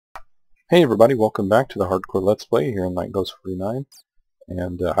Hey everybody, welcome back to the Hardcore Let's Play here on NightGhost49.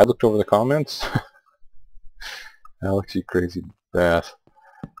 And I looked over the comments. Alex, you crazy bass.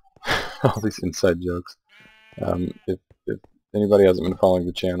 All these inside jokes. If anybody hasn't been following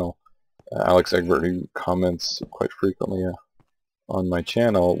the channel, Alex Egbert, who comments quite frequently on my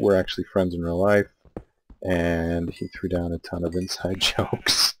channel, we're actually friends in real life. And he threw down a ton of inside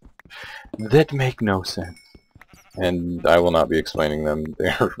jokes that make no sense. And I will not be explaining them.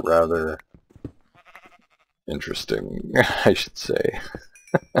 They're rather interesting, I should say.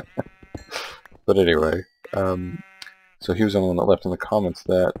 But anyway, so he was the one that left in the comments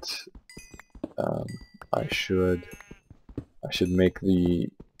that I should make the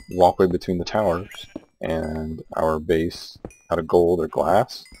walkway between the towers and our base out of gold or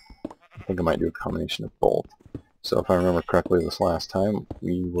glass. I think I might do a combination of both. So if I remember correctly, this last time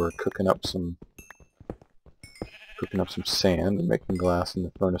we were cooking up some sand and making glass in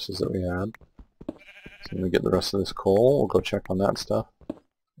the furnaces that we had. So when we get the rest of this coal, we'll go check on that stuff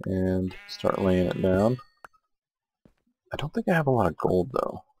and start laying it down. I don't think I have a lot of gold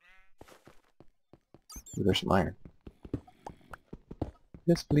though. Ooh, there's some iron.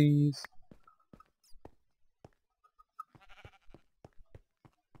 Yes, please.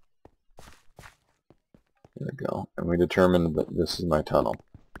 There we go. And we determined that this is my tunnel.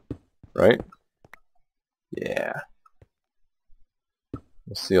 Right? Yeah.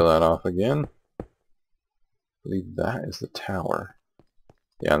 We'll seal that off again. I believe that is the tower.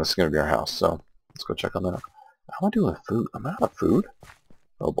 Yeah, and this is going to be our house, so let's go check on that. How am I doing with food? I'm out of food?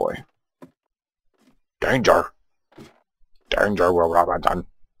 Oh boy. Danger! Danger will Robinson!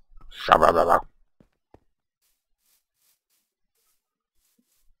 Shabba-ba-ba.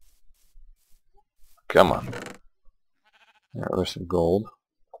 Come on. Alright, there's some gold.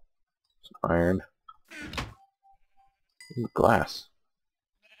 Some iron. Ooh, glass.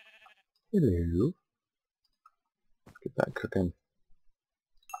 Hello. Get that cooking.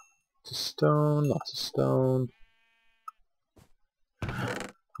 Lots of stone, lots of stone.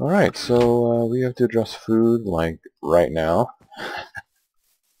 Alright, so we have to address food, like, right now.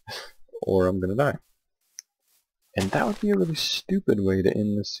 Or I'm gonna die. And that would be a really stupid way to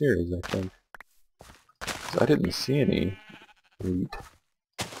end this series, I think. 'Cause I didn't see any wheat.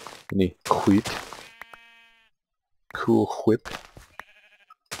 Any wheat. Cool whip.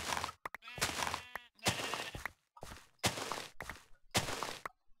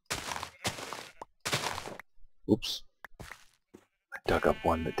 Oops. I dug up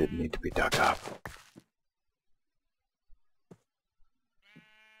one that didn't need to be dug up.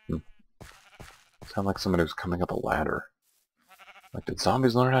 Sound like somebody was coming up a ladder. Like, did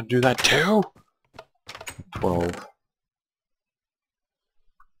zombies learn how to do that too? 12.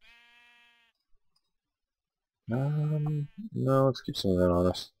 No, let's keep some of that on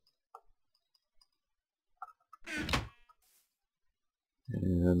us.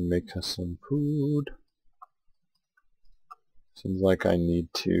 And make us some food. Seems like I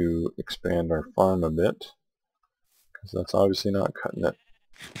need to expand our farm a bit, because that's obviously not cutting it.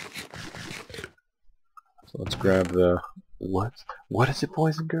 So let's grab the... What is it,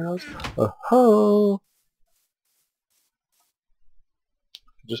 boys and girls? Oh-ho!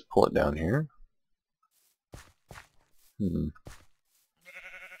 Just pull it down here. They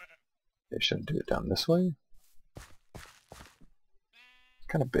shouldn't do it down this way. It's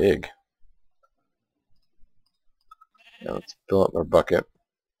kind of big. Now let's fill up our bucket.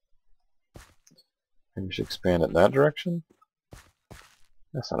 Maybe we should expand it that direction.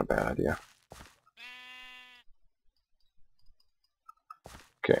 That's not a bad idea.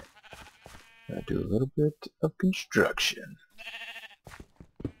 Okay. Gotta do a little bit of construction.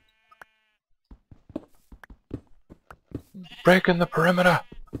 Breaking the perimeter!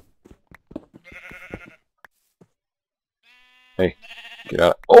 Hey, get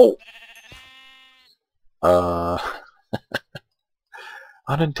out. Oh!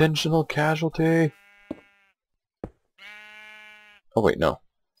 Unintentional casualty. Oh wait, no.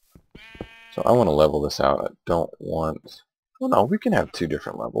 So I want to level this out. I don't want... Well, no, we can have two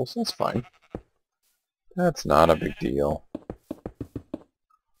different levels. That's fine. That's not a big deal.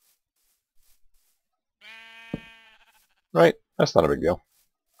 Right? That's not a big deal.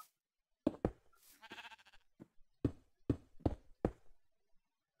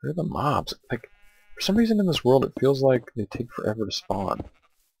 Where are the mobs? Like, for some reason in this world it feels like they take forever to spawn.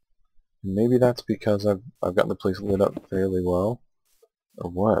 Maybe that's because I've gotten the place lit up fairly well, or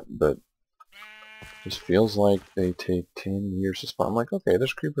what, but it just feels like they take 10 years to spawn. I'm like, okay,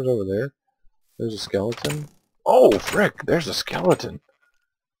 there's creepers over there. There's a skeleton. Oh, frick, there's a skeleton.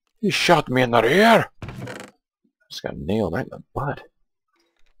 He shot me in the rear. Just got nailed right in the butt.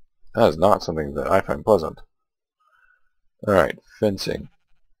 That is not something that I find pleasant. Alright, fencing.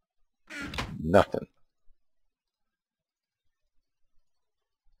 Nothing.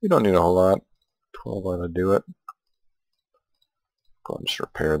 You don't need a whole lot. 12 ought to do it. Go and just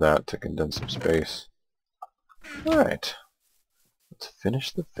repair that to condense some space. Alright. Let's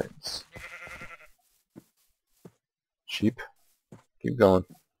finish the fence. Sheep, keep going.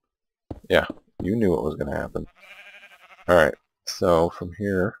 Yeah, you knew what was going to happen. Alright, so from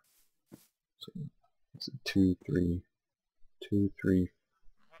here, so it's 2, 3, 2, 3,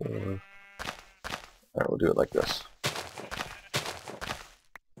 4. Alright, we'll do it like this.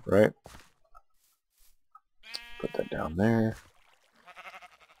 Right? Put that down there.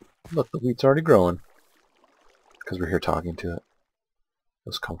 Look, the wheat's already growing. Because we're here talking to it.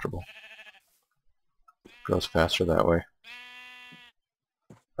 Feels comfortable. Grows faster that way.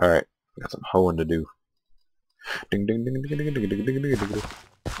 Alright, we got some hoeing to do. Ding ding ding ding ding ding ding ding ding ding.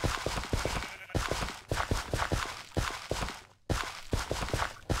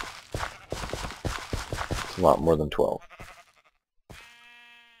 It's a lot more than 12.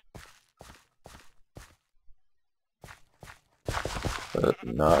 But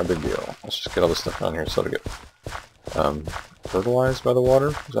not a big deal. Let's just get all this stuff down here so it'll get fertilized by the water.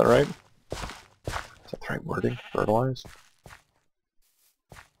 Is that right? Is that the right wording? Fertilized?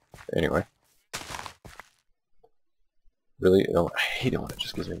 Anyway. Really? Oh, I hate it when it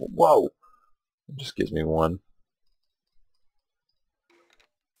just gives me... Whoa! It just gives me one.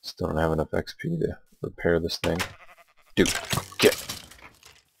 Still don't have enough XP to repair this thing. Dude, get!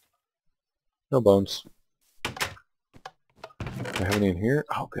 No bones. Do I have any in here?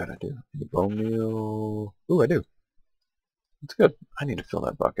 Oh, good, I do. Any bone meal? Ooh, I do. That's good. I need to fill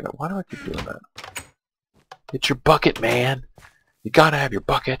that bucket up. Why do I keep doing that? Get your bucket, man! You gotta have your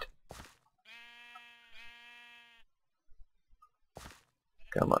bucket!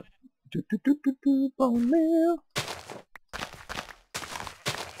 Come on. Do do do do do, bone meal!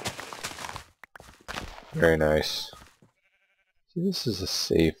 Very nice. See, this is a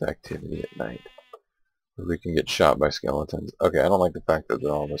safe activity at night. Where we can get shot by skeletons. Okay, I don't like the fact that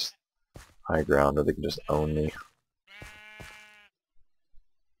they're all this high ground or they can just own me.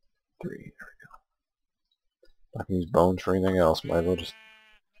 3, there we go. I can use bones for anything else. Might as well just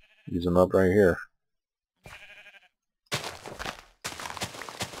use them up right here.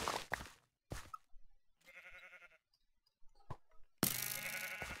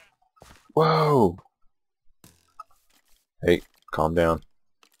 Whoa! Hey, calm down.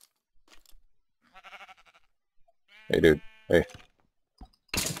 Hey, dude. Hey.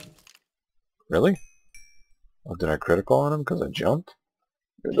 Really? Oh, did I critical on him because I jumped?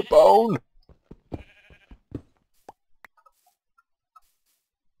 You're the bone!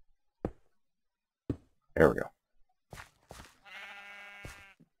 There we go.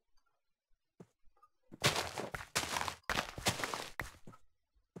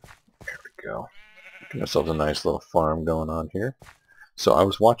 There we go. Get ourselves a nice little farm going on here. So I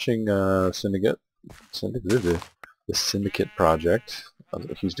was watching the Syndicate project.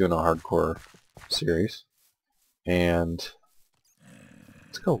 He's doing a hardcore series, and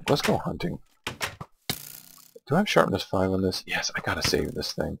let's go hunting. Do I have sharpness 5 on this? Yes, I gotta save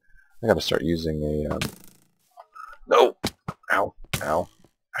this thing. I gotta start using a no! Ow! Ow!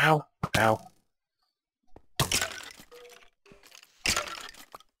 Ow! Ow!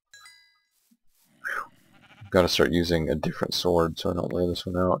 Gotta start using a different sword so I don't wear this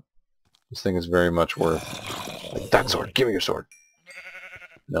one out. This thing is very much worth... Like, that sword! Give me your sword!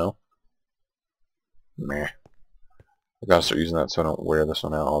 No? Meh. I gotta start using that so I don't wear this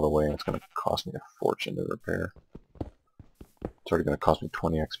one out all the way, and it's gonna cost me a fortune to repair. It's already gonna cost me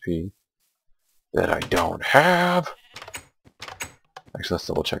 20 XP. That I don't have! Actually, let's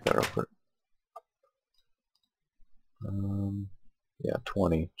double check that real quick. Yeah,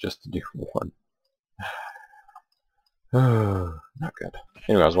 20 just to do one. Not good.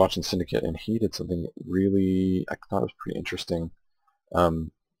 Anyway, I was watching Syndicate, and he did something really... I thought it was pretty interesting.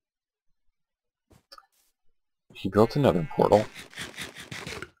 He built another portal,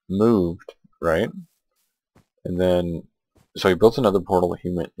 moved, right? And then... So he built another portal, he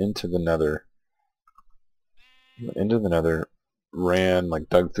went into the nether. He went into the nether, ran, like,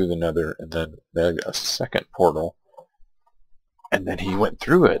 dug through the nether, and then dug a second portal. And then he went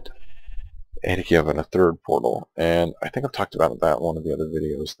through it. And he opened a third portal, and I think I've talked about that in one of the other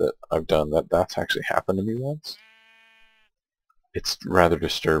videos that I've done, that's actually happened to me once. It's rather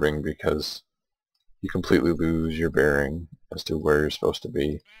disturbing because you completely lose your bearing as to where you're supposed to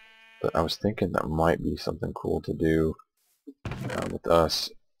be. But I was thinking that might be something cool to do with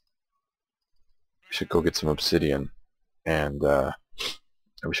us. We should go get some obsidian and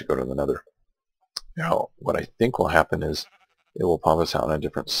we should go to the Nether. Now, what I think will happen is it will pop us out in a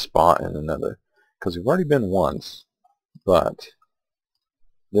different spot in the Nether, because we've already been once, but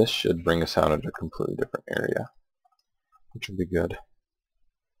this should bring us out at a completely different area, which would be good.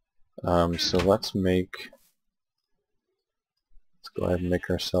 So let's go ahead and make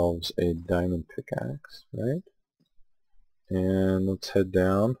ourselves a diamond pickaxe, right? And let's head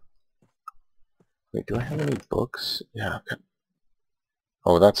down. Wait, do I have any books? Yeah.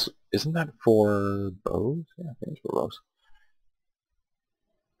 Oh, isn't that for bows? Yeah, I think it's for bows.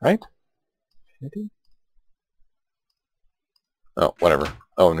 Right? Maybe? Oh, whatever.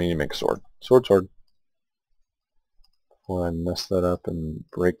 Oh, we need to make a sword. Sword. Before I mess that up and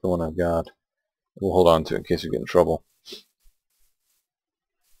break the one I've got. We'll hold on to it in case we get in trouble.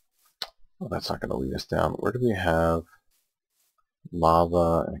 Well, that's not going to lead us down. Where do we have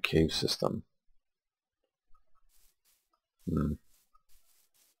lava and a cave system?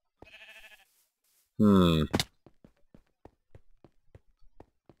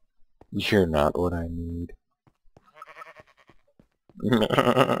 You're not what I need.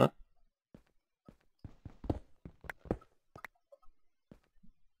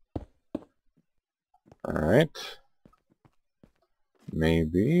 Alright.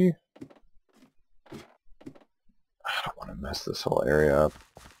 Maybe. I don't want to mess this whole area up.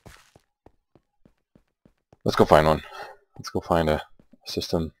 Let's go find one. Let's go find a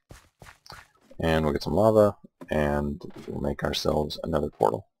system. And we'll get some lava, and we'll make ourselves another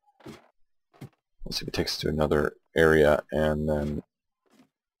portal. Let's see if it takes us to another area, and then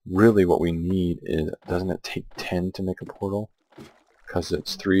really what we need is, doesn't it take 10 to make a portal? Because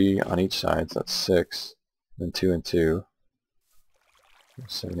it's 3 on each side, so that's 6, then 2 and 2.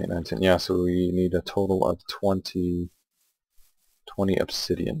 7, 8, 9, 10. Yeah, so we need a total of 20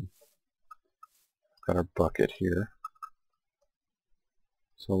 obsidian. Got our bucket here.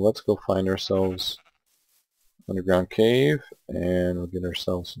 So let's go find ourselves underground cave, and we'll get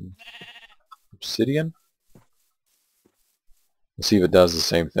ourselves some obsidian. Let's see if it does the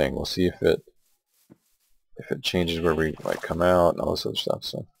same thing. We'll see if it changes where we like come out and all this other stuff.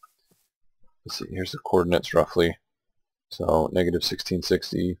 So let's see. Here's the coordinates roughly. So negative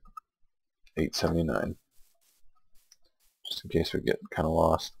 1660, 879. Just in case we get kind of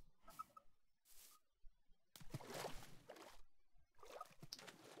lost.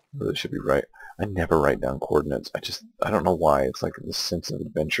 Really should be right. I never write down coordinates. I don't know why. It's like this sense of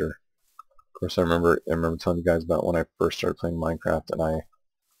adventure. Of course, I remember telling you guys about when I first started playing Minecraft, and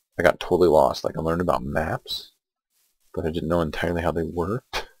I got totally lost. Like, I learned about maps, but I didn't know entirely how they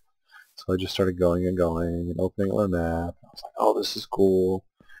worked. So I just started going and opening a map. I was like, oh, this is cool.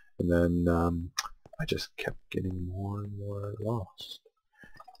 And then I just kept getting more and more lost.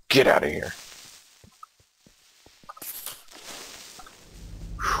 Get out of here.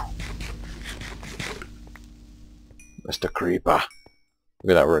 Mr. Creeper.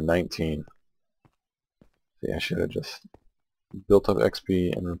 Look at that, we're at 19. See, I should have just built up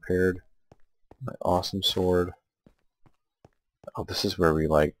XP and repaired my awesome sword. Oh, this is where we,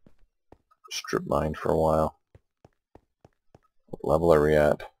 like, strip mined for a while. What level are we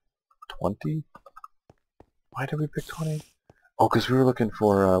at? 20? Why did we pick 20? Oh, because we were looking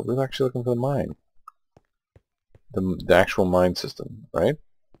for, we were actually looking for the mine. The actual mine system, right?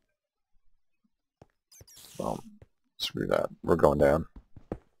 Well, screw that. We're going down.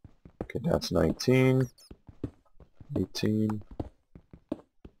 Okay, that's 19. 18.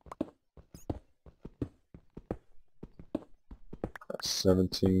 That's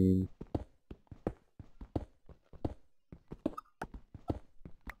 17.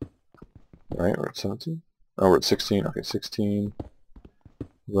 Alright, we're at 17. Oh, we're at 16. Okay, 16.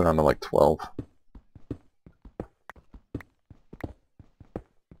 We're going on to like 12.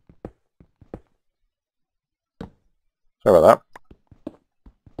 Sorry about that.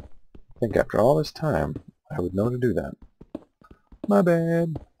 I think after all this time, I would know to do that. My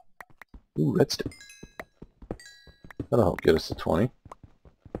bad. Ooh, redstone. That'll help get us to 20.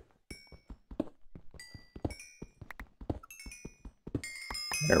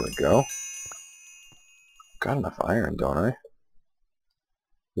 There we go. Got enough iron, don't I?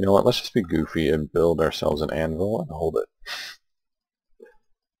 You know what, let's just be goofy and build ourselves an anvil and hold it.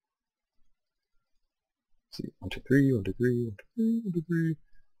 Let's see, 1, 2, 3, 1, 2, 3, 1, 2, 3, 1, 2, 3.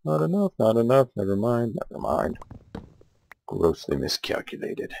 Not enough, not enough, never mind, never mind. Grossly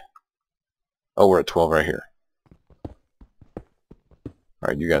miscalculated. Oh, we're at 12 right here.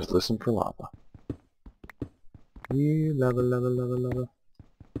 Alright, you guys listen for lava. Yeah, lava, lava, lava, lava.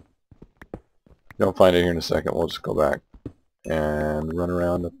 Don't find it here in a second, we'll just go back and run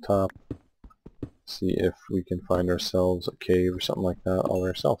around the top. see if we can find ourselves a cave or something like that all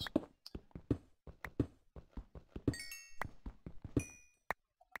ourselves.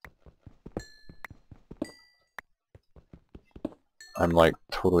 I'm like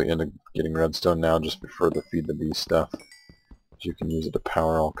totally into getting redstone now just for the feed the beast stuff. You can use it to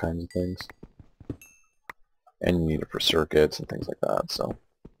power all kinds of things. And you need it for circuits and things like that, so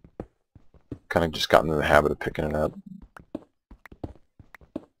kind of just got into the habit of picking it up.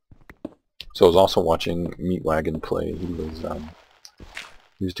 So I was also watching Meatwagon play. He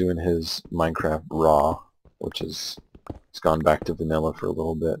was doing his Minecraft Raw, which is it's gone back to vanilla for a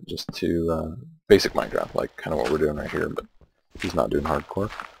little bit, just to basic Minecraft, like kind of what we're doing right here, but he's not doing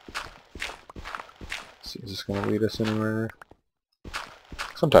hardcore. So is this going to lead us anywhere?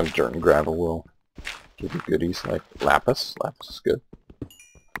 Sometimes dirt and gravel will give you goodies like lapis. Lapis is good.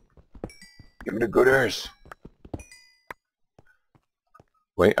 Give me the gooders.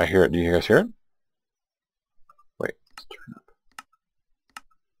 Wait, I hear it. Do you guys hear it? Wait, let's turn up.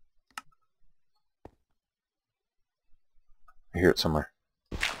 I hear it somewhere.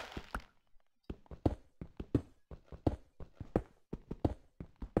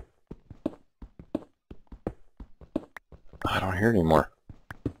 I don't hear it anymore.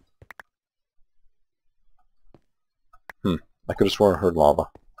 I could have sworn I heard lava.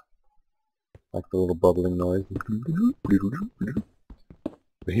 Like the little bubbling noise.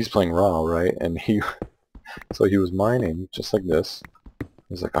 But he's playing raw, right? And so he was mining just like this.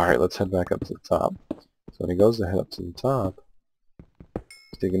 He's like, alright, let's head back up to the top. So when he goes to head up to the top,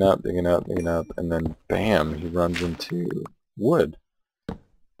 he's digging up, digging up, digging up, and then bam, he runs into wood.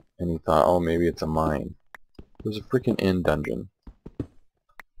 And he thought, oh, maybe it's a mine. It was a freaking end dungeon.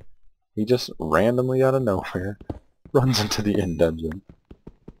 He just randomly out of nowhere runs into the end dungeon.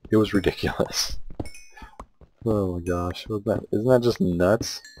 It was ridiculous. Oh my gosh, isn't that just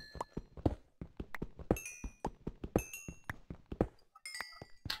nuts?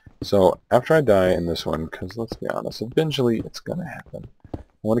 So after I die in this one, because let's be honest, eventually it's gonna happen. I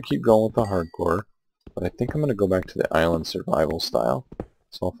want to keep going with the hardcore, but I think I'm gonna go back to the island survival style.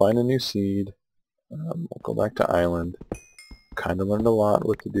 So I'll find a new seed. We'll go back to island. Kind of learned a lot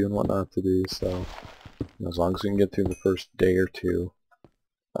what to do and what not to do, so as long as we can get through the first day or two,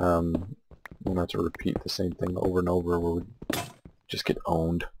 we'll have to repeat the same thing over and over where we just get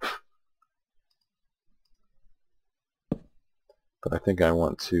owned. But I think I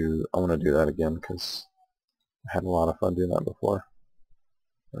want to do that again because I had a lot of fun doing that before.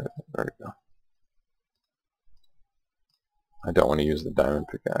 There we go. I don't want to use the diamond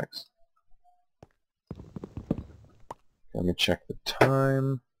pickaxe. Let me check the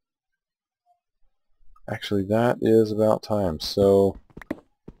time. Actually, that is about time. So,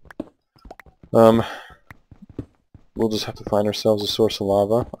 we'll just have to find ourselves a source of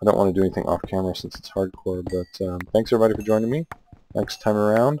lava. I don't want to do anything off camera since it's hardcore, but thanks everybody for joining me. Next time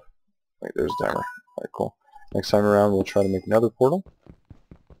around, wait, there's a timer. Alright, cool. Next time around, we'll try to make another portal.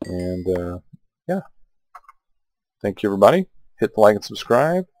 And, yeah. Thank you, everybody. Hit the like and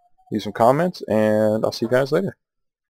subscribe. Leave some comments, and I'll see you guys later.